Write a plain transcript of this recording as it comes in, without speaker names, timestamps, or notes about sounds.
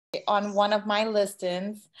on one of my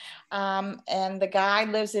listings, and the guy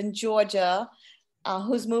lives in Georgia,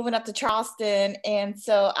 who's moving up to Charleston, and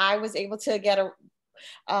so I was able to get a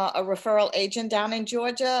referral agent down in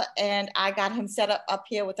Georgia, and I got him set up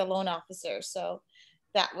here with a loan officer. So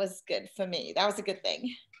that was good for me. That was a good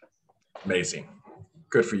thing. Amazing.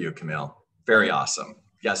 Good for you, Camille. Very awesome.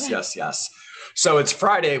 Yes, yes, yes. So it's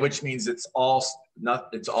Friday, which means it's all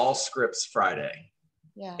Scripts Friday.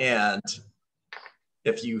 Yeah. And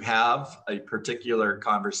if you have a particular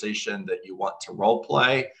conversation that you want to role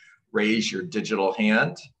play, raise your digital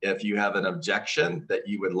hand. If you have an objection that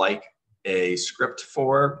you would like a script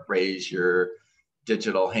for, raise your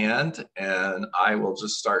digital hand, and I will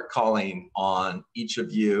just start calling on each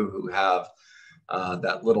of you who have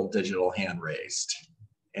that little digital hand raised.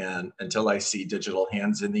 And until I see digital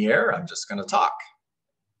hands in the air, I'm just going to talk.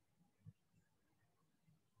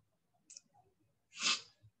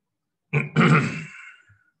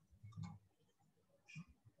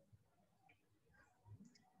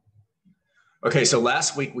 Okay, so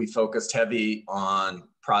last week we focused heavy on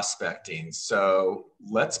prospecting. So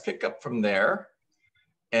let's pick up from there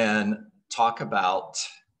and talk about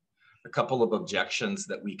a couple of objections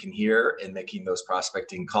that we can hear in making those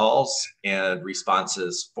prospecting calls and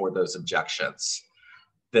responses for those objections.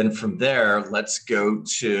 Then from there, let's go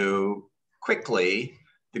to quickly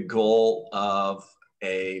the goal of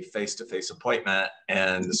a face-to-face appointment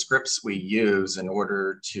and the scripts we use in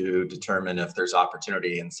order to determine if there's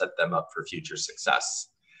opportunity and set them up for future success.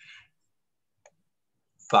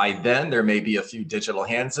 By then, there may be a few digital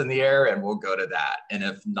hands in the air, and we'll go to that. And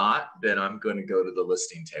if not, then I'm going to go to the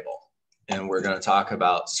listing table. And we're going to talk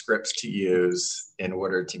about scripts to use in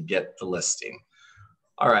order to get the listing.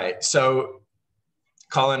 All right, so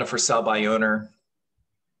call in a for sale by owner.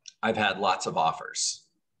 I've had lots of offers.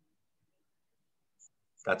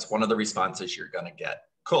 That's one of the responses you're going to get.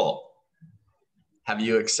 Cool. Have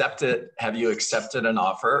you accepted an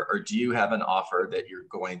offer, or do you have an offer that you're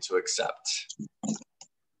going to accept?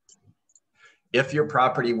 If your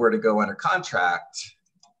property were to go under contract,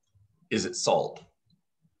 is it sold?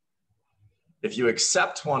 If you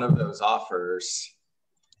accept one of those offers,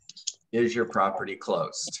 is your property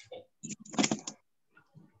closed?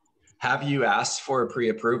 Have you asked for a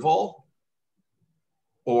pre-approval?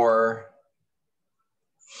 Or,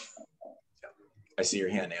 I see your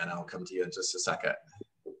hand, Anna. I'll come to you in just a second.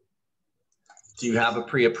 Do you have a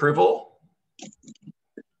pre-approval?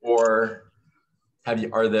 Or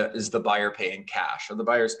is the buyer paying cash? Or the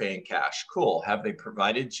buyer's paying cash? Cool. Have they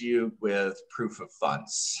provided you with proof of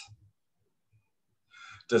funds?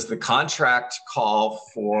 Does the contract call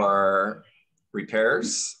for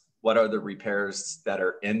repairs? What are the repairs that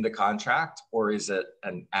are in the contract? Or is it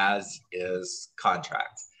an as-is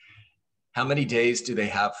contract? How many days do they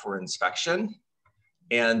have for inspection?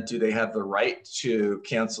 And do they have the right to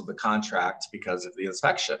cancel the contract because of the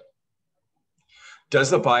inspection? Does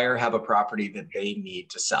the buyer have a property that they need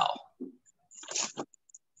to sell?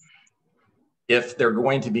 If they're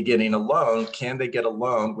going to be getting a loan, can they get a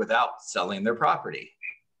loan without selling their property?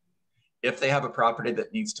 If they have a property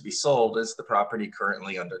that needs to be sold, is the property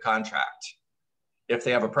currently under contract? If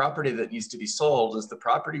they have a property that needs to be sold, is the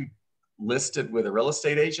property listed with a real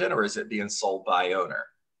estate agent, or is it being sold by owner?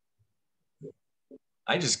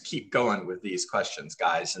 I just keep going with these questions,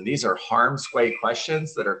 guys. And these are harm's way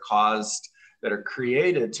questions that are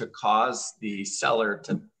created to cause the seller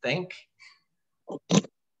to think,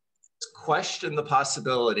 question the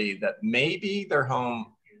possibility that maybe their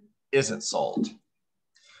home isn't sold.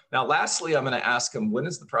 Now, lastly, I'm going to ask them,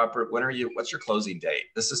 what's your closing date?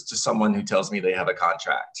 This is to someone who tells me they have a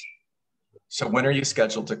contract. So when are you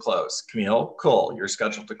scheduled to close? Camille, cool. You're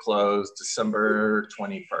scheduled to close December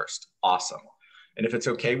 21st. Awesome. And if it's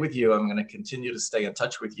okay with you, I'm going to continue to stay in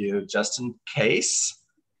touch with you just in case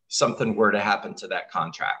something were to happen to that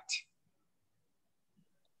contract.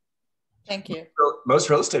 Thank you. Most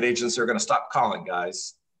real estate agents are going to stop calling,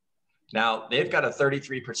 guys. Now, they've got a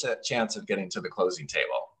 33% chance of getting to the closing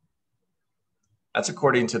table. That's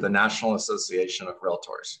according to the National Association of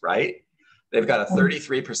Realtors, right? They've got a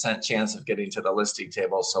 33% chance of getting to the listing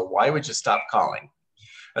table. So why would you stop calling?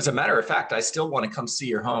 As a matter of fact, I still want to come see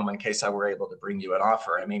your home in case I were able to bring you an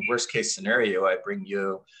offer. I mean, worst case scenario, I bring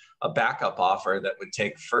you a backup offer that would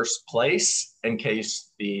take first place in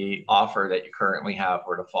case the offer that you currently have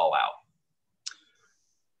were to fall out.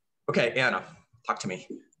 Okay, Anna, talk to me.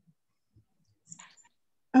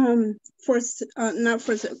 Not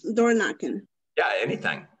for door knocking. Yeah,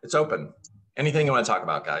 anything. It's open. Anything you want to talk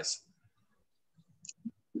about, guys.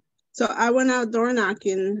 So I went out door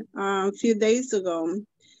knocking a few days ago,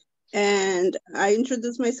 and I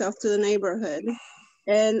introduced myself to the neighborhood.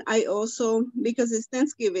 And I also, because it's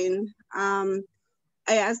Thanksgiving, I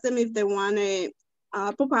asked them if they wanted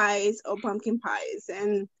apple pies or pumpkin pies.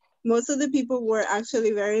 And most of the people were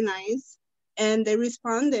actually very nice and they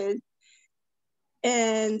responded.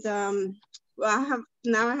 And well,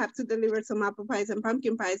 I have to deliver some apple pies and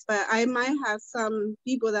pumpkin pies, but I might have some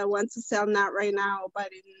people that want to sell not right now, but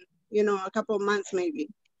in, a couple of months maybe.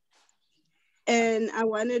 And I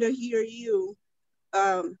wanted to hear you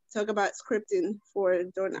talk about scripting for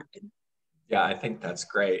door knocking. Yeah, I think that's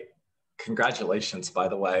great. Congratulations, by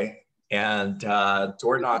the way. And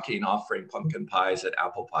door knocking, offering pumpkin pies and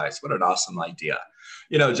apple pies. What an awesome idea.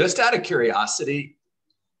 Just out of curiosity,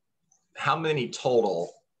 how many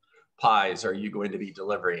total pies are you going to be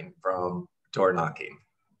delivering from door knocking?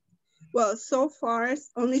 Well, so far,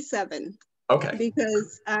 only 7. Okay.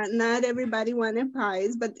 Because not everybody wanted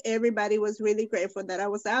pies, but everybody was really grateful that I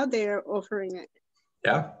was out there offering it.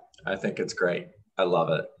 Yeah, I think it's great. I love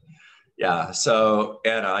it. Yeah. So,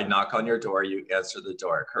 Anna, I knock on your door, you answer the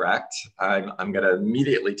door, correct? I'm going to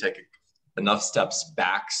immediately take enough steps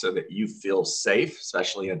back so that you feel safe,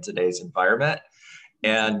 especially in today's environment.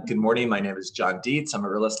 And good morning. My name is John Dietz. I'm a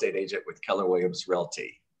real estate agent with Keller Williams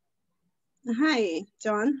Realty. Hi,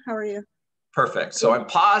 John. How are you? Perfect. So I'm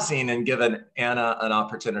pausing and giving Anna an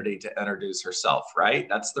opportunity to introduce herself, right?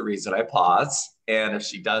 That's the reason I pause. And if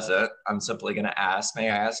she doesn't, I'm simply going to ask, may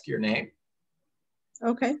I ask your name?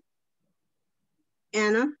 Okay.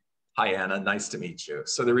 Anna. Hi, Anna. Nice to meet you.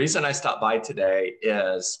 So the reason I stopped by today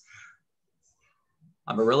is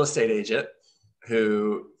I'm a real estate agent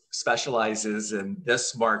who specializes in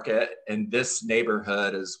this market, and this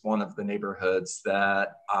neighborhood is one of the neighborhoods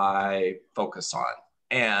that I focus on.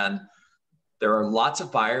 And there are lots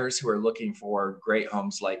of buyers who are looking for great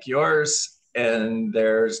homes like yours, and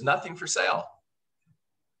there's nothing for sale.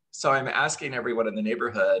 So I'm asking everyone in the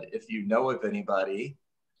neighborhood if you know of anybody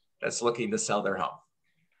that's looking to sell their home.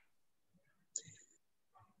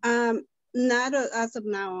 Not as of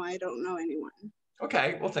now. I don't know anyone.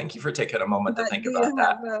 Okay, well, thank you for taking a moment to think about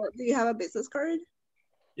that. Do you have a business card?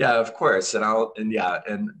 Yeah, of course. And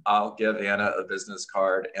I'll give Anna a business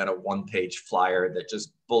card and a 1-page flyer that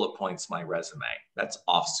just bullet points my resume. That's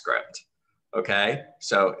off script. Okay.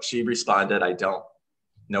 So she responded, I don't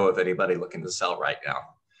know of anybody looking to sell right now.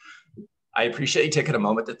 I appreciate you taking a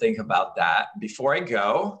moment to think about that. Before I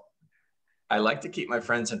go, I like to keep my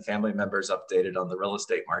friends and family members updated on the real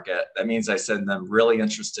estate market. That means I send them really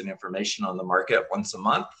interesting information on the market once a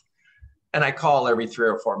month. And I call every 3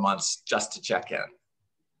 or 4 months just to check in.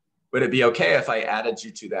 Would it be okay if I added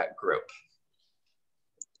you to that group?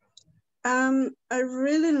 I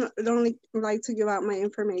really don't like to give out my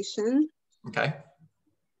information. Okay.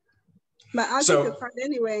 But I'll take your card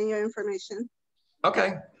anyway and your information.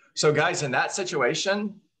 Okay. So guys, in that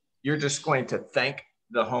situation, you're just going to thank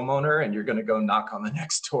the homeowner and you're going to go knock on the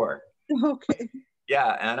next door. Okay.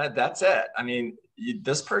 Yeah, Anna, that's it. I mean,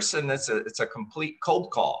 this person, it's a complete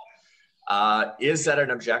cold call. Is that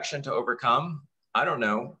an objection to overcome? I don't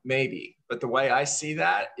know, maybe. But the way I see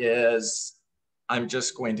that is I'm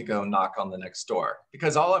just going to go knock on the next door,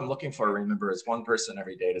 because all I'm looking for, remember, is one person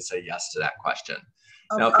every day to say yes to that question.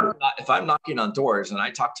 Okay. Now, if I'm knocking on doors and I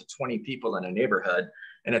talk to 20 people in a neighborhood,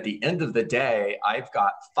 and at the end of the day, I've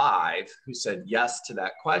got 5 who said yes to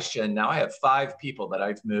that question. Now I have 5 people that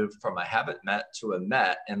I've moved from a haven't met to a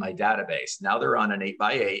met in my database. Now they're on an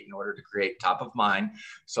 8x8 in order to create top of mind.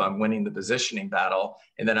 So I'm winning the positioning battle.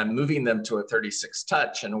 And then I'm moving them to a 36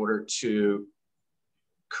 touch in order to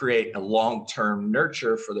create a long-term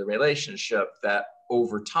nurture for the relationship that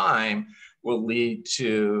over time will lead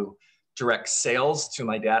to direct sales to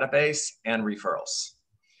my database and referrals.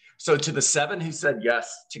 So to the 7 who said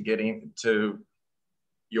yes to getting to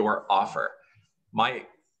your offer, my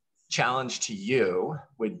challenge to you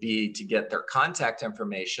would be to get their contact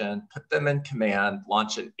information, put them in command,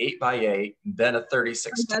 launch an 8x8, then a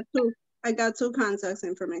 36. I got 2 contacts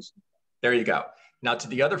information. There you go. Now to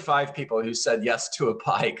the other 5 people who said yes to a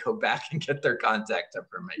pie, go back and get their contact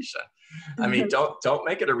information. I mean, don't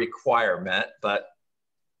make it a requirement, but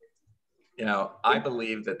you know, I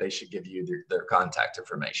believe that they should give you their contact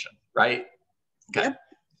information, right? Okay. Yep.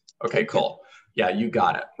 Okay, cool. Yeah, you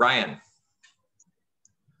got it. Ryan.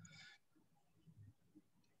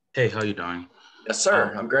 Hey, how you doing? Yes,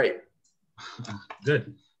 sir. I'm great.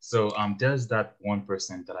 Good. So there's that one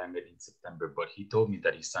person that I met in September, but he told me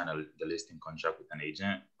that he signed the listing contract with an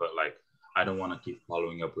agent, but like, I don't want to keep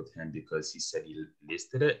following up with him because he said he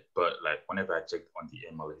listed it, but like whenever I checked on the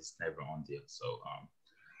email, it's never on there. So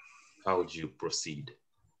how would you proceed?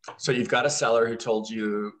 So you've got a seller who told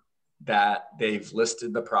you that they've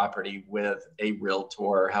listed the property with a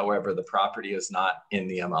realtor. However, the property is not in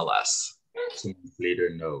the MLS. 2 months later,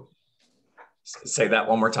 no. Say that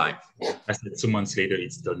one more time. I said 2 months later,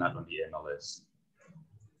 it's still not on the MLS.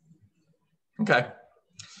 Okay.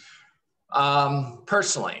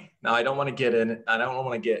 Personally, now I don't want to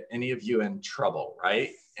get any of you in trouble,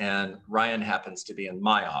 right? And Ryan happens to be in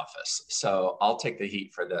my office. So I'll take the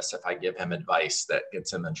heat for this if I give him advice that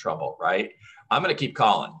gets him in trouble, right? I'm going to keep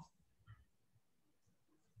calling.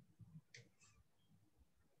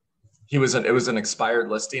 It was an expired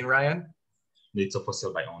listing, Ryan? It's a for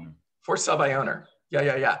sale by owner. For sale by owner.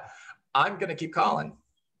 Yeah. I'm going to keep calling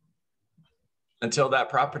until that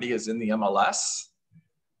property is in the MLS.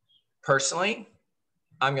 Personally,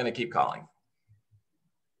 I'm going to keep calling.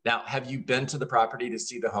 Now, have you been to the property to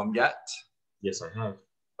see the home yet? Yes, I have.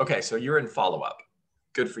 Okay, so you're in follow-up.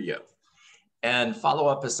 Good for you. And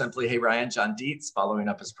follow-up is simply, hey, Ryan, John Dietz, following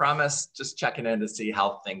up as promised, just checking in to see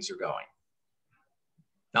how things are going.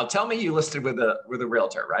 Now, tell me you listed with a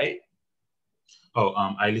realtor, right? Oh,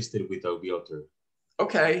 I listed with a realtor.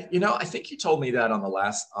 Okay, I think you told me that in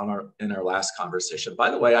our last conversation. By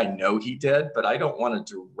the way, I know he did, but I don't want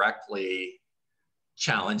to directly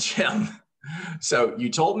challenge him. So you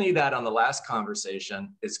told me that on the last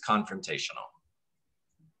conversation, it's confrontational.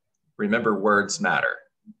 Remember, words matter.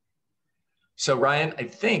 So Ryan, I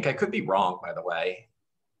think I could be wrong, by the way.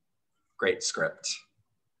 Great script,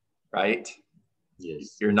 right?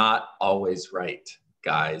 Yes. You're not always right,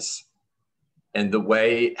 guys. And the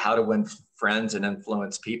way how to win friends and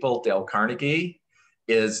influence people, Dale Carnegie,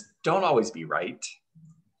 is don't always be right.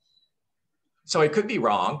 So I could be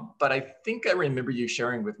wrong, but I think I remember you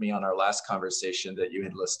sharing with me on our last conversation that you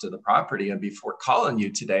had listed the property. And before calling you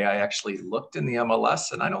today, I actually looked in the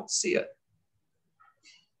MLS and I don't see it.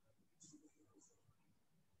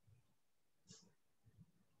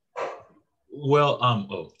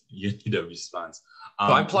 Well, you need a response.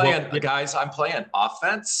 So I'm playing, guys, I'm playing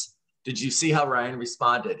offense. Did you see how Ryan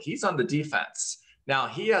responded? He's on the defense. Now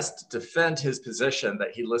he has to defend his position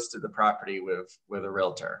that he listed the property with a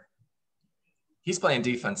realtor. He's playing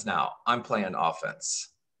defense now. I'm playing offense.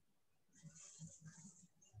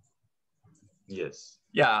 Yes.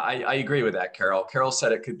 Yeah, I agree with that, Carol. Carol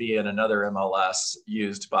said it could be in another MLS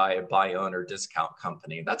used by a buy-own or discount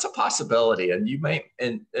company. That's a possibility. And you may,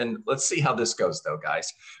 and let's see how this goes though,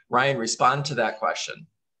 guys. Ryan, respond to that question.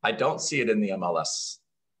 I don't see it in the MLS.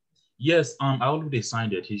 Yes, I already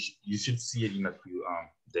signed it. You should see it in a few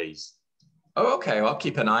days. Oh, okay. Well, I'll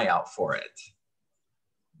keep an eye out for it.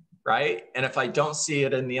 Right? And if I don't see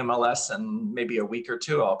it in the MLS in maybe a week or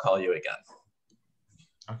two, I'll call you again.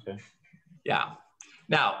 Okay. Yeah.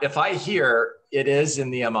 Now, if I hear it is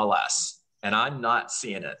in the MLS and I'm not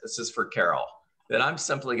seeing it, this is for Carol, then I'm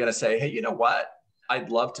simply going to say, hey, you know what?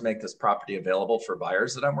 I'd love to make this property available for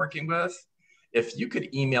buyers that I'm working with. If you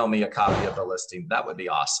could email me a copy of the listing, that would be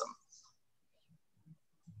awesome.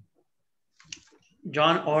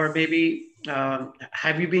 John, or maybe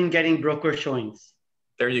have you been getting broker showings?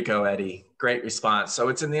 There you go, Eddie. Great response. So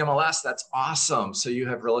it's in the MLS. That's awesome. So you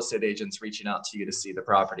have real estate agents reaching out to you to see the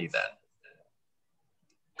property then.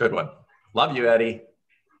 Good one. Love you, Eddie.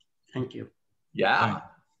 Thank you. Yeah.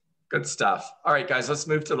 Good stuff. All right, guys, let's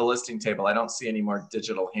move to the listing table. I don't see any more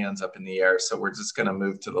digital hands up in the air, so we're just going to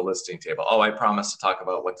move to the listing table. Oh, I promised to talk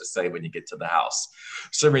about what to say when you get to the house.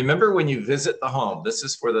 So remember, when you visit the home, this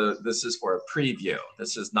is for a preview.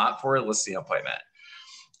 This is not for a listing appointment.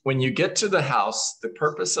 When you get to the house, the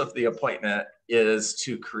purpose of the appointment is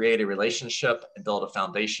to create a relationship and build a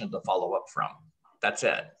foundation to follow up from. That's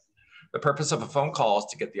it. The purpose of a phone call is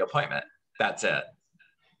to get the appointment. That's it.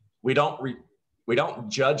 We don't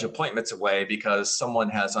judge appointments away because someone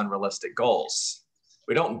has unrealistic goals.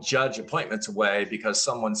 We don't judge appointments away because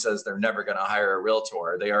someone says they're never going to hire a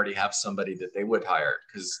realtor. They already have somebody that they would hire,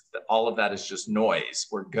 because all of that is just noise.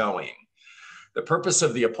 We're going. The purpose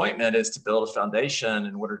of the appointment is to build a foundation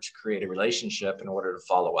in order to create a relationship, in order to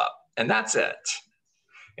follow up. And that's it.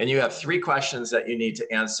 And you have 3 questions that you need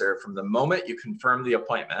to answer from the moment you confirm the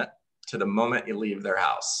appointment to the moment you leave their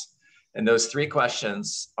house. And those 3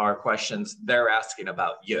 questions are questions they're asking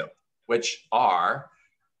about you, which are,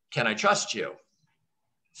 can I trust you?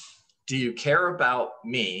 Do you care about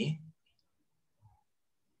me?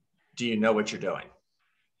 Do you know what you're doing?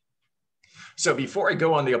 So before I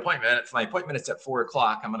go on the appointment, if my appointment is at 4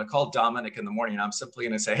 o'clock, I'm going to call Dominic in the morning. I'm simply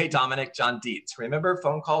going to say, hey, Dominic, John Dietz. Remember,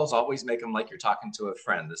 phone calls, always make them like you're talking to a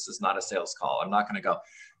friend. This is not a sales call. I'm not going to go,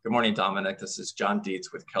 good morning, Dominic. This is John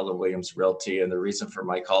Dietz with Keller Williams Realty. And the reason for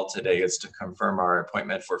my call today is to confirm our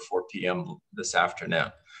appointment for 4 p.m. this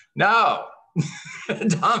afternoon. No,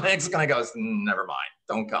 Dominic's going to go, never mind,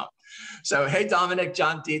 don't come. So, hey, Dominic,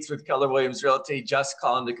 John Dietz with Keller Williams Realty, just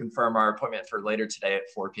calling to confirm our appointment for later today at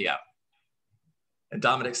 4 p.m. And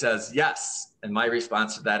Dominic says, yes. And my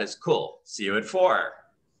response to that is, cool, see you at 4.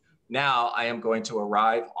 Now I am going to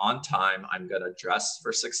arrive on time. I'm going to dress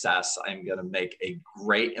for success. I'm going to make a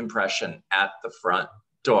great impression at the front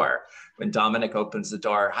door. When Dominic opens the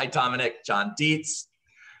door, hi, Dominic, John Dietz.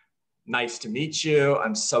 Nice to meet you.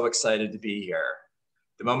 I'm so excited to be here.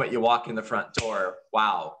 The moment you walk in the front door,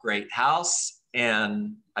 wow, great house.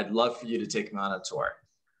 And I'd love for you to take me on a tour.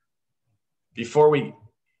 Before we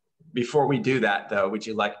do that though, would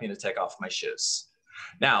you like me to take off my shoes?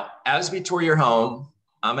 Now, as we tour your home,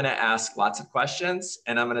 I'm going to ask lots of questions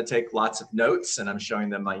and I'm going to take lots of notes, and I'm showing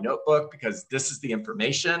them my notebook because this is the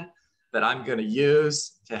information that I'm going to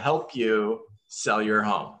use to help you sell your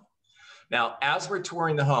home. Now, as we're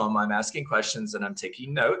touring the home, I'm asking questions and I'm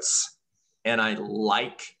taking notes, and I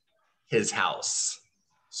like his house.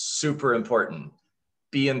 Super important.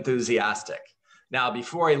 Be enthusiastic. Now,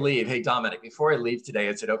 before I leave, hey, Dominic, before I leave today,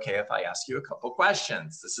 is it okay if I ask you a couple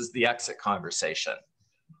questions? This is the exit conversation.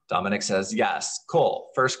 Dominic says, yes, cool.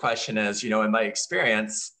 First question is, in my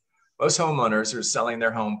experience, most homeowners who are selling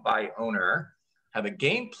their home by owner have a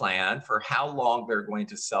game plan for how long they're going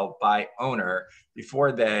to sell by owner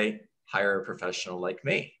before they hire a professional like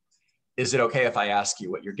me. Is it okay if I ask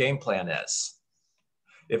you what your game plan is?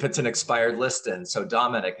 If it's an expired listing, so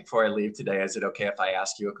Dominic, before I leave today, is it okay if I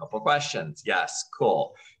ask you a couple questions? Yes,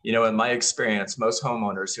 cool. In my experience, most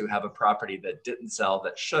homeowners who have a property that didn't sell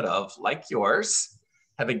that should have, like yours,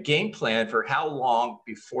 have a game plan for how long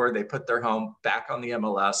before they put their home back on the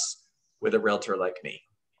MLS with a realtor like me.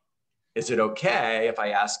 Is it okay if I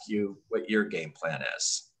ask you what your game plan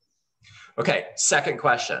is? Okay, second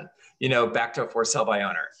question. Back to a for sale by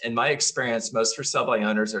owner. In my experience, most for sale by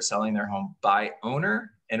owners are selling their home by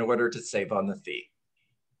owner in order to save on the fee.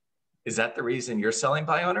 Is that the reason you're selling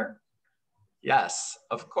by owner? Yes,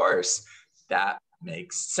 of course. That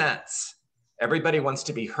makes sense. Everybody wants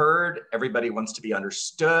to be heard. Everybody wants to be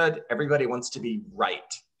understood. Everybody wants to be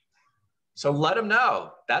right. So let them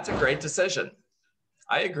know. That's a great decision.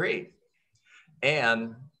 I agree.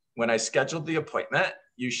 And when I scheduled the appointment,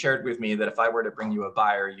 you shared with me that if I were to bring you a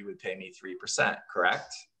buyer, you would pay me 3%,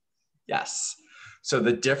 correct? Yes. So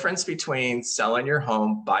the difference between selling your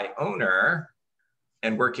home by owner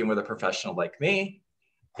and working with a professional like me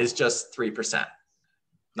is just 3%,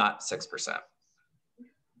 not 6%.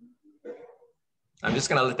 I'm just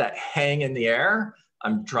going to let that hang in the air.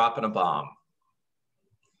 I'm dropping a bomb.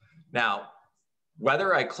 Now,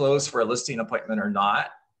 whether I close for a listing appointment or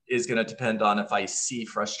not is going to depend on if I see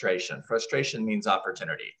frustration. Frustration means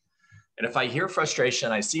opportunity. And if I hear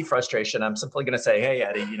frustration, I see frustration, I'm simply going to say, hey,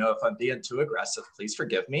 Eddie, if I'm being too aggressive, please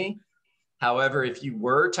forgive me. However, if you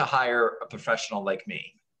were to hire a professional like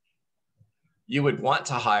me, you would want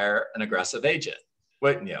to hire an aggressive agent,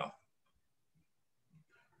 wouldn't you?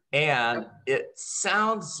 And it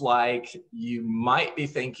sounds like you might be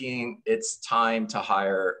thinking it's time to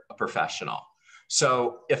hire a professional.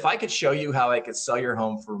 So if I could show you how I could sell your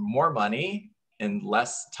home for more money in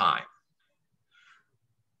less time,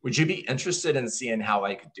 would you be interested in seeing how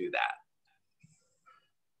I could do that?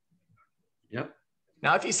 Yep.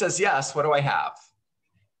 Now, if he says yes, what do I have?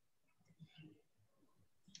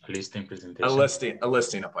 A listing presentation. A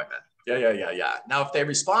listing appointment. Yeah. Now, if they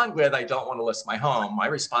respond with, I don't want to list my home, my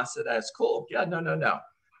response to that is cool. Yeah, no.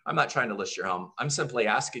 I'm not trying to list your home. I'm simply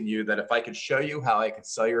asking you that if I could show you how I could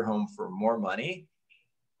sell your home for more money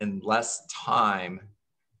in less time,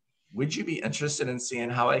 would you be interested in seeing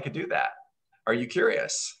how I could do that? Are you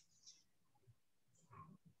curious?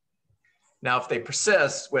 Now, if they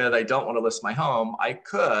persist with, I don't want to list my home, I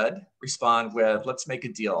could respond with, let's make a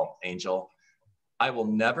deal, Angel. I will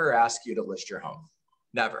never ask you to list your home.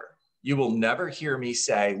 Never. You will never hear me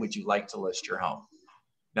say, would you like to list your home?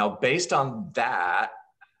 Now, based on that,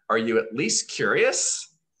 are you at least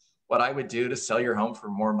curious what I would do to sell your home for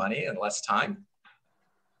more money in less time?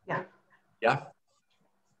 Yeah.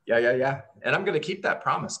 And I'm going to keep that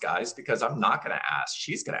promise, guys, because I'm not going to ask.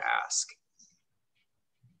 She's going to ask.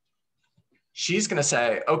 She's going to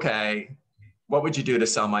say, okay, what would you do to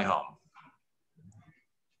sell my home?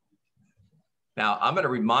 Now, I'm going to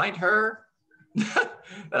remind her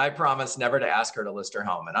that I promised never to ask her to list her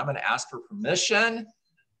home. And I'm going to ask for permission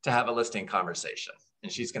to have a listing conversation.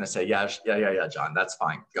 And she's going to say, yeah, John, that's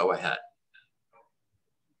fine. Go ahead.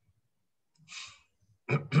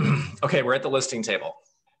 Okay, we're at the listing table.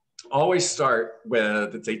 Always start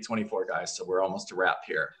with, it's 8:24, guys, so we're almost a wrap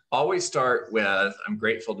here. Always start with, I'm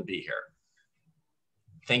grateful to be here.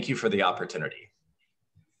 Thank you for the opportunity.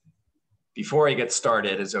 Before I get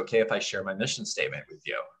started, is it okay if I share my mission statement with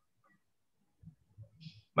you?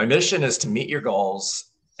 My mission is to meet your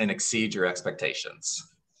goals and exceed your expectations.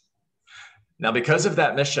 Now, because of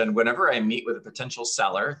that mission, whenever I meet with a potential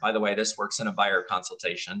seller, by the way, this works in a buyer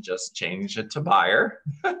consultation, just change it to buyer.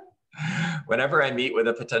 Whenever I meet with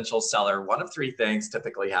a potential seller, one of three things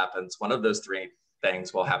typically happens. One of those three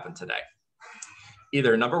things will happen today.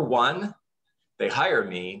 Either number one, they hire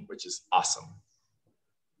me, which is awesome.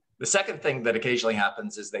 The second thing that occasionally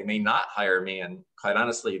happens is they may not hire me, and quite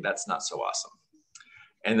honestly, that's not so awesome.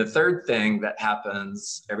 And the third thing that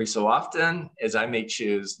happens every so often is I may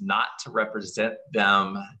choose not to represent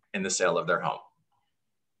them in the sale of their home.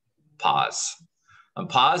 Pause. I'm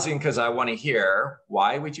pausing because I want to hear,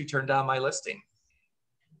 why would you turn down my listing?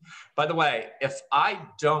 By the way, if I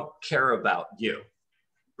don't care about you,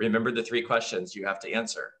 remember the three questions you have to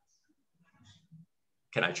answer.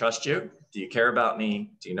 Can I trust you? Do you care about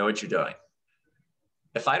me? Do you know what you're doing?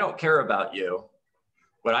 If I don't care about you,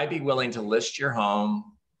 would I be willing to list your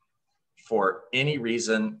home for any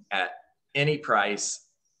reason at any price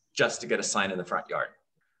just to get a sign in the front yard?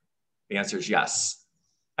 The answer is yes,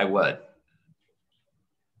 I would.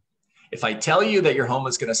 If I tell you that your home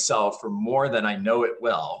is going to sell for more than I know it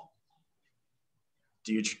will,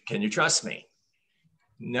 can you trust me?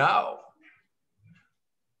 No.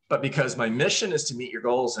 But because my mission is to meet your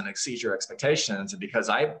goals and exceed your expectations, and because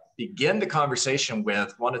I begin the conversation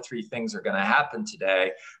with one of three things are going to happen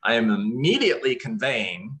today, I am immediately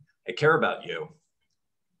conveying, I care about you,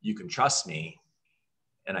 you can trust me,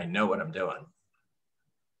 and I know what I'm doing.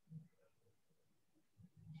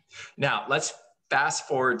 Now, let's fast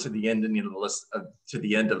forward to the end of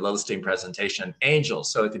the listing presentation. Angel,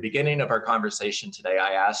 so at the beginning of our conversation today,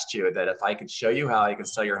 I asked you that if I could show you how I could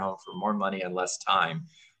sell your home for more money and less time,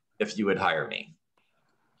 if you would hire me,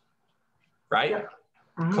 right? Yeah.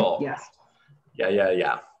 Mm-hmm. Cool. Yes.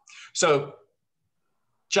 Yeah. So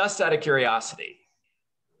just out of curiosity,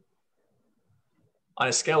 on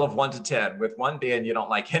a scale of 1 to 10, with 1 being you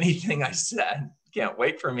don't like anything I said, can't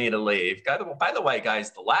wait for me to leave. By the way,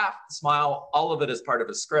 guys, the laugh, the smile, all of it is part of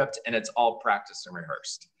a script, and it's all practiced and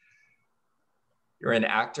rehearsed. You're an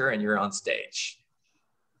actor and you're on stage.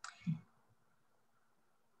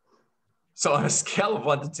 So on a scale of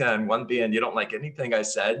 1 to 10, 1 being you don't like anything I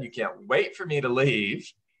said, you can't wait for me to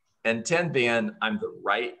leave, and 10 being I'm the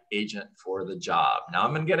right agent for the job. Now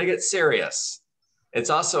I'm going to get serious. It's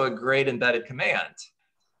also a great embedded command.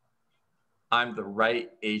 I'm the right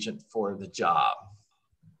agent for the job.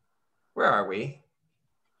 Where are we?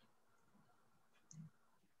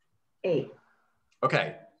 8.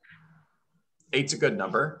 Okay. 8's a good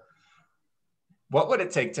number. What would it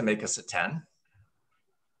take to make us a 10?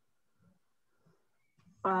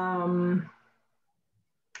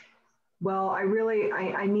 Well,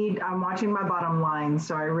 I'm watching my bottom line,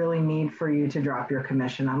 so I really need for you to drop your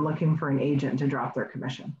commission. I'm looking for an agent to drop their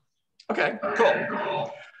commission. Okay,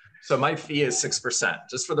 cool. So my fee is 6%.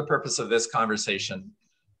 Just for the purpose of this conversation,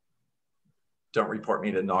 don't report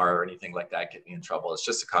me to NAR or anything like that, get me in trouble. It's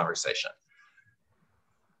just a conversation.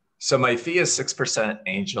 So my fee is 6%,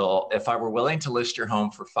 Angel. If I were willing to list your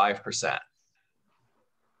home for 5%,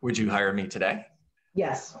 would you hire me today?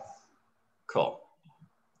 Yes. Cool.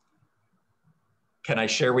 Can I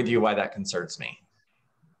share with you why that concerns me?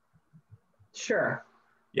 Sure.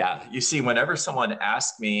 Yeah, you see, whenever someone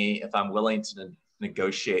asks me if I'm willing to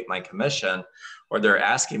negotiate my commission, or they're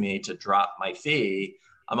asking me to drop my fee,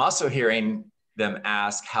 I'm also hearing them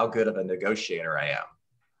ask how good of a negotiator I am,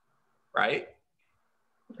 right?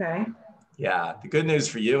 Okay. Yeah, the good news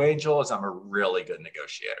for you, Angel, is I'm a really good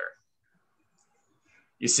negotiator.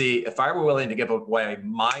 You see, if I were willing to give away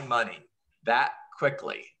my money that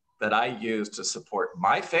quickly that I use to support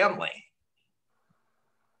my family,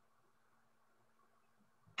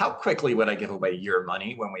 how quickly would I give away your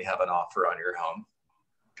money when we have an offer on your home?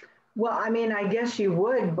 Well, I mean, I guess you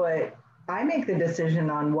would, but I make the decision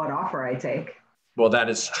on what offer I take. Well, that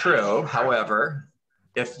is true. However,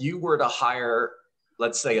 if you were to hire,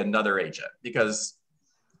 let's say, another agent, because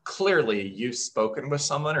clearly you've spoken with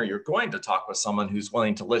someone or you're going to talk with someone who's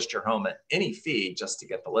willing to list your home at any fee just to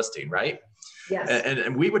get the listing, right? Yes.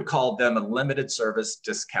 And we would call them a limited service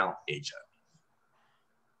discount agent.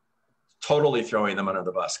 Totally throwing them under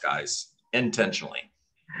the bus, guys, intentionally.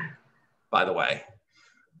 By the way,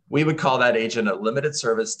 we would call that agent a limited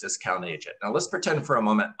service discount agent. Now let's pretend for a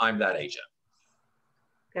moment I'm that agent.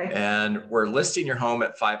 Okay. And we're listing your home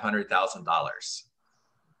at $500,000.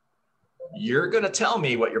 You're going to tell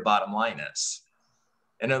me what your bottom line is.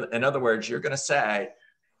 In other words, you're going to say,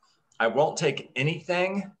 I won't take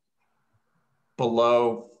anything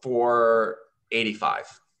below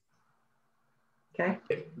 485. Okay.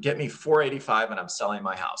 Get me 485 and I'm selling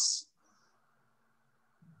my house.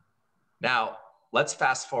 Now, let's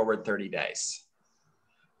fast forward 30 days.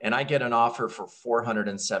 And I get an offer for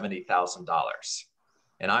 $470,000.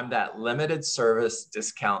 And I'm that limited service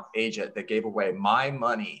discount agent that gave away my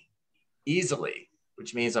money easily,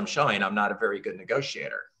 which means I'm showing I'm not a very good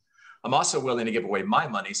negotiator. I'm also willing to give away my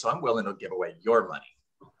money, so I'm willing to give away your money.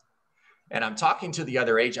 And I'm talking to the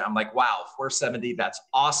other agent. I'm like, wow, 470, that's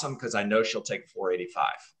awesome, because I know she'll take 485.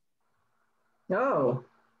 No.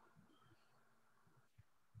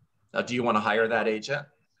 Now, do you want to hire that agent?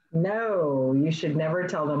 No, you should never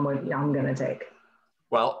tell them what I'm going to take.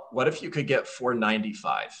 Well, what if you could get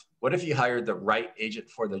 495? What if you hired the right agent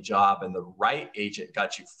for the job and the right agent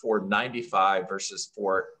got you 495 versus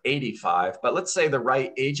 485? But let's say the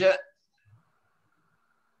right agent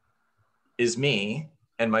is me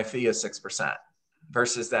and my fee is 6%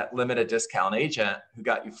 versus that limited discount agent who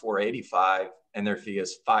got you 485 and their fee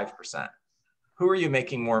is 5%. Who are you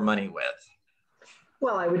making more money with?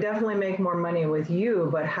 Well, I would definitely make more money with you,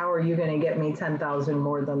 but how are you going to get me 10,000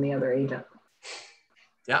 more than the other agent?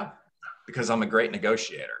 Yeah, because I'm a great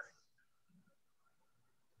negotiator.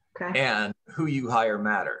 Okay. And who you hire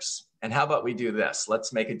matters. And how about we do this?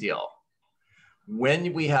 Let's make a deal.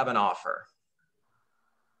 When we have an offer,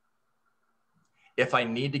 if I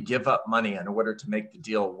need to give up money in order to make the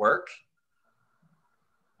deal work,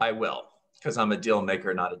 I will, because I'm a deal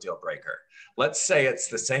maker, not a deal breaker. Let's say it's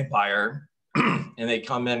the same buyer and they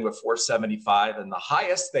come in with 475 and the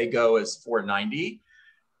highest they go is 490.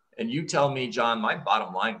 And you tell me, John, my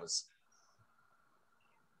bottom line was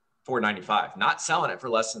 495, not selling it for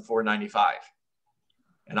less than 495.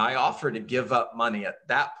 And I offer to give up money at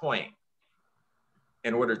that point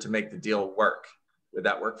in order to make the deal work. Would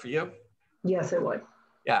that work for you? Yes, it would.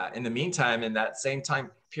 Yeah. In the meantime, in that same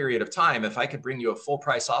time period of time, if I could bring you a full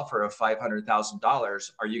price offer of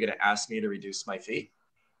 $500,000, are you going to ask me to reduce my fee?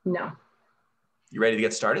 No. You ready to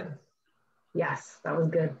get started? Yes, that was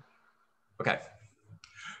good. Okay.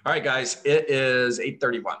 All right, guys, it is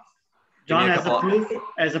 8:31. John, as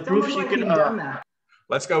a proof, she can.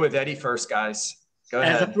 Let's go with Eddie first, guys. Go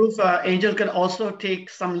ahead. As a proof, Angel can also take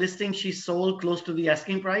some listings she sold close to the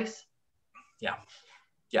asking price. Yeah.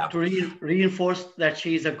 Yeah. To reinforce that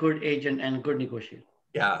she's a good agent and good negotiator.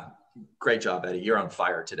 Yeah. Great job, Eddie. You're on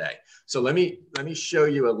fire today. So let me show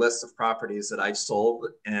you a list of properties that I've sold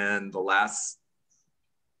in the last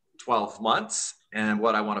 12 months. And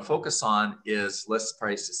what I want to focus on is list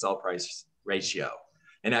price to sell price ratio.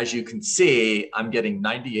 And as you can see, I'm getting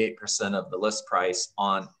 98% of the list price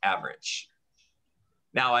on average.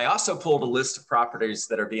 Now, I also pulled a list of properties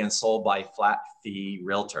that are being sold by flat fee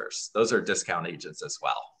realtors. Those are discount agents as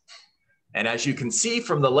well. And as you can see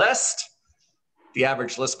from the list, the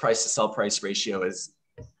average list price to sell price ratio is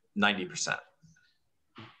 90%.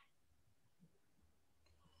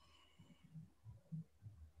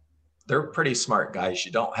 They're pretty smart, guys.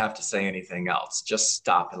 You don't have to say anything else. Just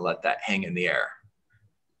stop and let that hang in the air.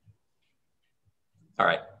 All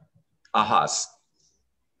right. Ahas.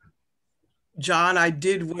 John, I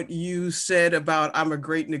did what you said about I'm a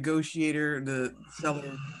great negotiator. The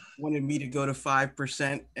seller wanted me to go to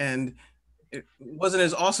 5%, and it wasn't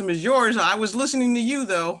as awesome as yours. I was listening to you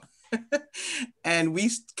though, and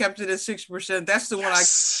we kept it at 6%. That's the one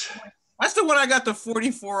that's the one I got the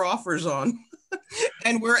 44 offers on,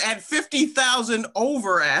 and we're at 50,000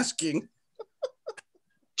 over asking.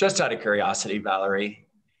 Just out of curiosity, Valerie,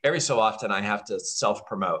 every so often I have to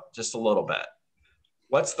self-promote just a little bit.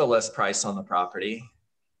 What's the list price on the property?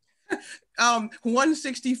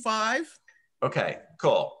 165. Okay,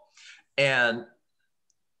 cool. And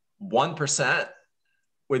 1%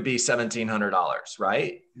 would be $1,700,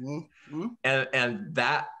 right? Mm-hmm. And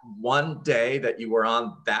that one day that you were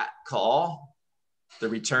on that call, the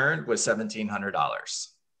return was $1,700.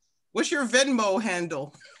 What's your Venmo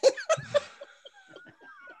handle?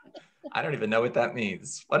 I don't even know what that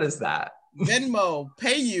means. What is that? Venmo,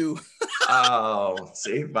 pay you. Oh,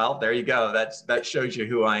 see, well, there you go. That shows you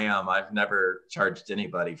who I am. I've never charged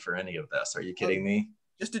anybody for any of this. Are you kidding me?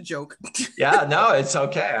 Just a joke. Yeah, no, it's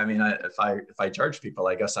okay. I mean, if I charge people,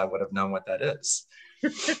 I guess I would have known what that is.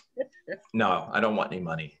 No, I don't want any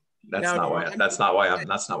money. That's not why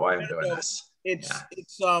I'm doing this. It's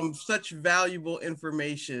such valuable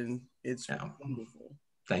information. It's wonderful.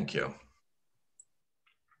 Thank you.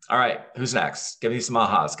 All right, who's next? Give me some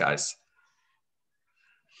ahas, guys.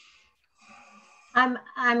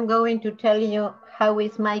 I'm going to tell you how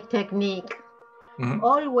is my technique. Mm-hmm.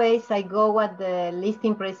 Always I go at the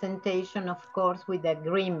listing presentation, of course, with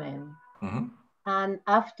agreement. Mm-hmm. And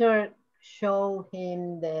after show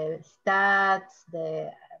him the stats,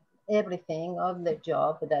 the everything of the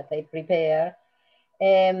job that I prepare,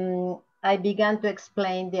 I began to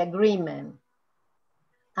explain the agreement.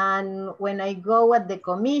 And when I go at the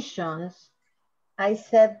commissions, I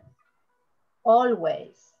said,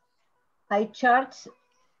 always, I charge,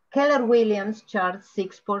 Keller Williams charged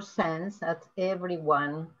 6% at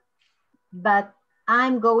everyone, but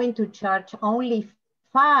I'm going to charge only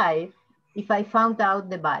 5 if I found out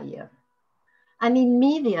the buyer. And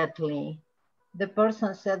immediately the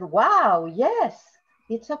person said, wow, yes,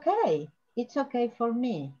 it's okay. It's okay for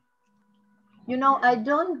me. You know, I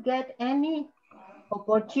don't get any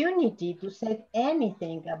opportunity to say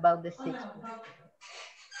anything about the 6%.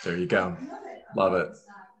 There you go. Love it.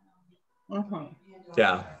 Mm-hmm.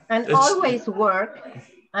 Yeah. And always work,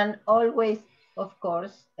 and always, of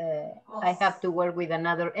course, I have to work with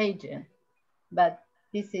another agent, but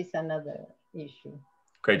this is another issue.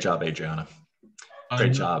 Great job, Adriana.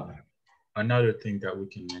 Great job. Another thing that we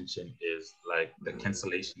can mention is like the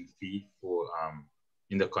cancellation fee for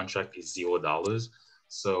in the contract is $0.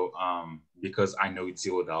 So because I know it's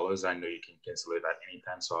 $0, I know you can cancel it at any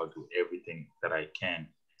time. So I'll do everything that I can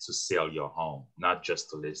to sell your home, not just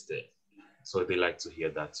to list it. So they like to hear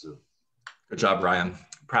that too. Good job, Ryan.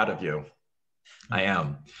 Proud of you. I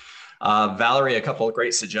am. Valerie, a couple of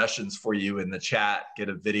great suggestions for you in the chat. Get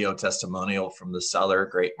a video testimonial from the seller.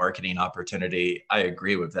 Great marketing opportunity. I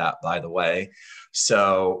agree with that, by the way.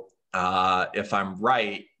 So if I'm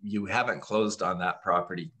right, you haven't closed on that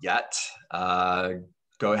property yet.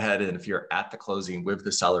 Go ahead, and if you're at the closing with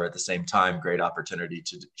the seller at the same time, great opportunity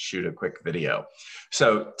to shoot a quick video.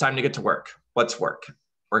 So time to get to work. What's work?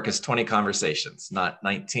 Work is 20 conversations, not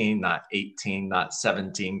 19, not 18, not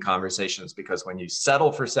 17 conversations, because when you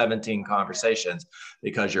settle for 17 conversations,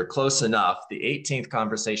 because you're close enough, the 18th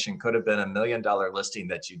conversation could have been $1 million listing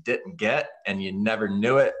that you didn't get, and you never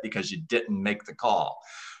knew it because you didn't make the call.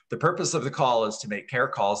 The purpose of the call is to make care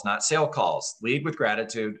calls, not sale calls. Lead with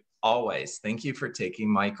gratitude, always. Thank you for taking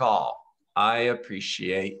my call. I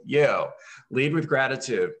appreciate you. Lead with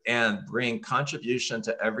gratitude and bring contribution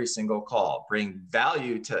to every single call. Bring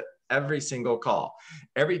value to every single call.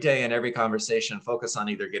 Every day in every conversation, focus on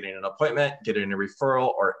either getting an appointment, getting a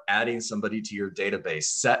referral, or adding somebody to your database.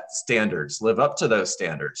 Set standards. Live up to those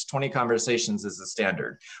standards. 20 conversations is a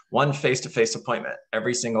standard. 1 face-to-face appointment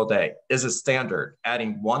every single day is a standard.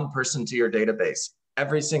 Adding 1 person to your database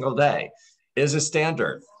every single day is a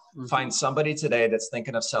standard. Find somebody today that's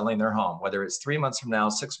thinking of selling their home, whether it's 3 months from now,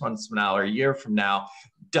 6 months from now, or a year from now,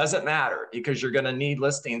 doesn't matter, because you're going to need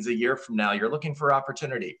listings a year from now. You're looking for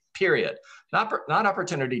opportunity, period. Not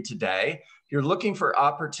opportunity today. You're looking for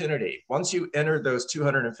opportunity. Once you enter those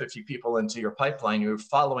 250 people into your pipeline, you're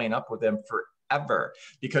following up with them forever,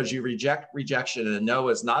 because you reject rejection, and no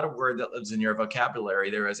is not a word that lives in your vocabulary.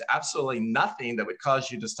 There is absolutely nothing that would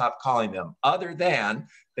cause you to stop calling them other than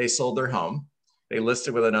they sold their home, they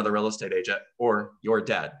listed with another real estate agent, or you're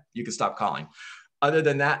dead. You can stop calling. Other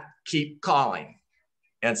than that, keep calling,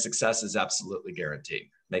 and success is absolutely guaranteed.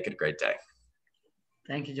 Make it a great day.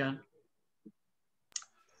 Thank you, John.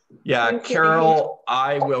 Yeah, Carol,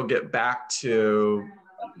 I will get back to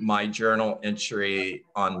my journal entry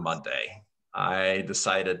on Monday. I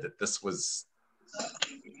decided that this was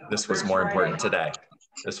more important today.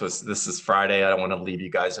 This is Friday. I don't want to leave you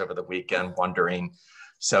guys over the weekend wondering.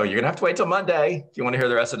 So you're gonna have to wait till Monday if you want to hear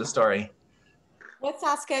the rest of the story. What's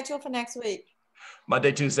our schedule for next week?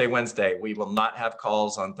 Monday, Tuesday, Wednesday. We will not have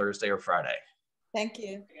calls on Thursday or Friday. Thank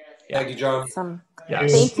you. Yeah. Thank you, John. Awesome.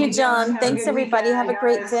 Yes. Thank you, John. Have a Thanks, good everybody. weekend. Have a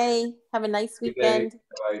great day. Have a nice weekend.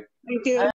 Bye. Thank you.